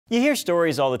You hear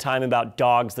stories all the time about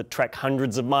dogs that trek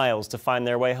hundreds of miles to find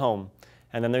their way home.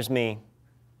 And then there's me,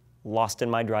 lost in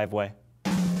my driveway.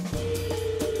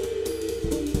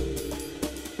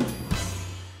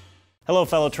 Hello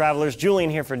fellow travelers, Julian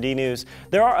here for D-News.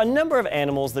 There are a number of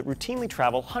animals that routinely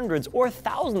travel hundreds or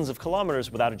thousands of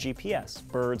kilometers without a GPS.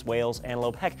 Birds, whales,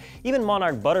 antelope, heck, even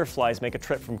monarch butterflies make a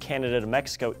trip from Canada to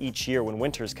Mexico each year when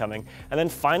winter's coming, and then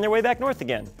find their way back north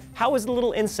again. How is the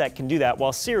little insect can do that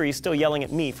while Siri's still yelling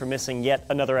at me for missing yet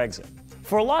another exit?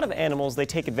 For a lot of animals, they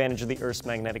take advantage of the Earth's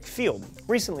magnetic field.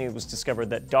 Recently, it was discovered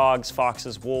that dogs,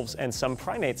 foxes, wolves, and some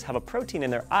primates have a protein in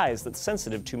their eyes that's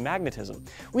sensitive to magnetism.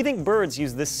 We think birds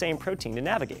use this same protein to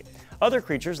navigate. Other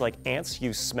creatures, like ants,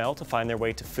 use smell to find their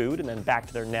way to food and then back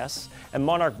to their nests. And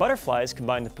monarch butterflies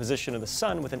combine the position of the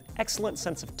sun with an excellent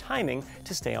sense of timing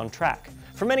to stay on track.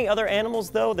 For many other animals,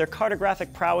 though, their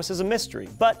cartographic prowess is a mystery,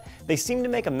 but they seem to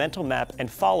make a mental map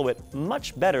and follow it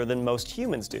much better than most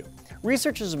humans do.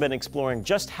 Researchers have been exploring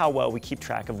just how well we keep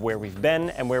track of where we've been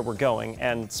and where we're going,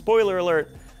 and spoiler alert,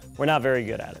 we're not very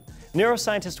good at it.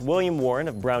 Neuroscientist William Warren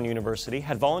of Brown University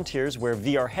had volunteers wear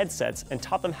VR headsets and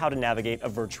taught them how to navigate a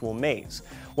virtual maze.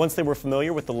 Once they were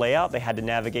familiar with the layout, they had to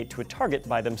navigate to a target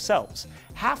by themselves.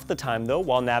 Half the time, though,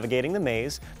 while navigating the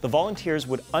maze, the volunteers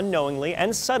would unknowingly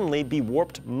and suddenly be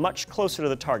warped much closer to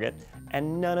the target,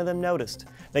 and none of them noticed.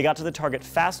 They got to the target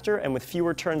faster and with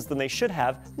fewer turns than they should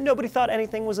have. Nobody thought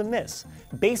anything was amiss.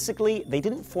 Basically, they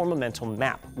didn't form a mental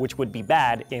map, which would be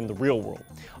bad in the real world.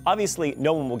 Obviously,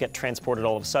 no one will get transported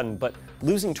all of a sudden, but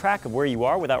losing track of where you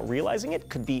are without realizing it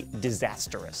could be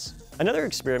disastrous. Another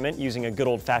experiment using a good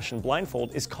old-fashioned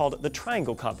blindfold is called the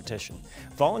triangle competition.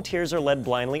 Volunteers are led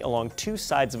blindly along two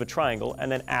sides of a triangle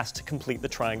and then asked to complete the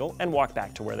triangle and walk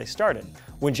back to where they started.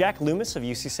 When Jack Loomis of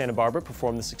UC Santa Barbara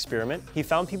performed this experiment, he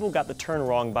found people got the turn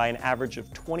wrong by an average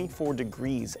of 24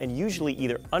 degrees and usually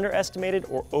either underestimated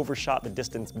or overshot the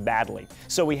distance badly.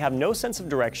 So we have no sense of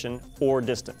direction or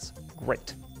distance.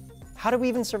 Great. How do we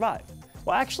even survive?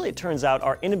 Well, actually, it turns out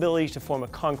our inability to form a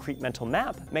concrete mental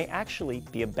map may actually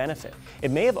be a benefit.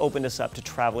 It may have opened us up to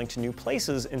traveling to new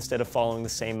places instead of following the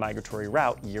same migratory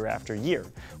route year after year.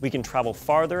 We can travel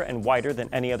farther and wider than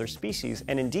any other species,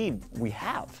 and indeed, we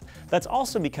have. That's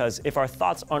also because if our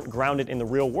thoughts aren't grounded in the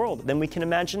real world, then we can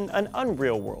imagine an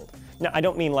unreal world. Now, I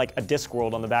don't mean like a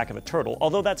Discworld on the back of a turtle,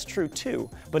 although that's true too,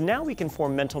 but now we can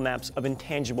form mental maps of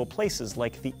intangible places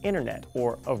like the internet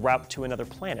or a route to another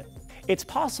planet. It's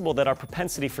possible that our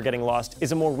propensity for getting lost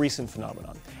is a more recent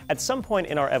phenomenon. At some point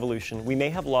in our evolution, we may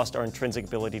have lost our intrinsic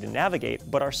ability to navigate,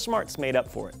 but our smarts made up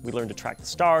for it. We learned to track the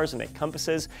stars and make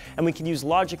compasses, and we could use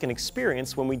logic and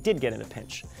experience when we did get in a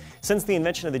pinch. Since the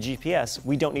invention of the GPS,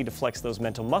 we don't need to flex those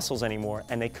mental muscles anymore,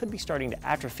 and they could be starting to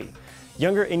atrophy.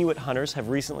 Younger Inuit hunters have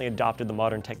recently adopted the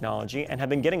modern technology and have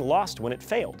been getting lost when it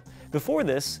failed. Before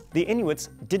this, the Inuits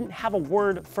didn't have a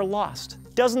word for lost.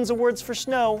 Dozens of words for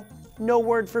snow, no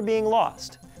word for being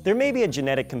lost. There may be a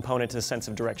genetic component to the sense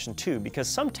of direction too, because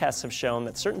some tests have shown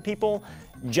that certain people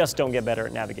just don't get better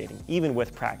at navigating, even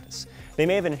with practice. They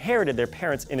may have inherited their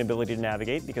parents' inability to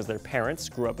navigate because their parents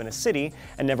grew up in a city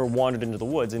and never wandered into the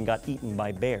woods and got eaten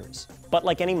by bears. But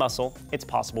like any muscle, it's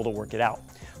possible to work it out.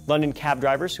 London cab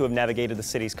drivers who have navigated the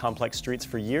city's complex streets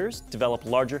for years develop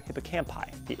larger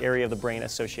hippocampi, the area of the brain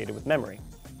associated with memory.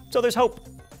 So there's hope.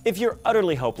 If you're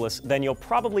utterly hopeless, then you'll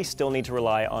probably still need to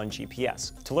rely on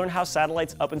GPS. To learn how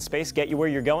satellites up in space get you where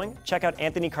you're going, check out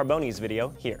Anthony Carboni's video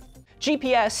here.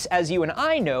 GPS, as you and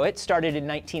I know it, started in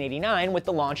 1989 with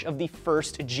the launch of the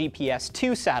first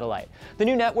GPS-2 satellite. The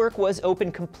new network was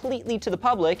opened completely to the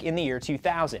public in the year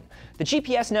 2000. The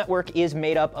GPS network is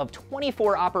made up of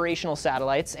 24 operational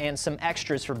satellites and some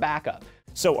extras for backup.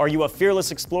 So are you a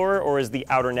fearless explorer, or is the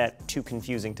outer net too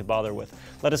confusing to bother with?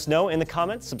 Let us know in the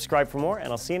comments, subscribe for more, and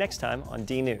I'll see you next time on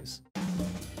D-News.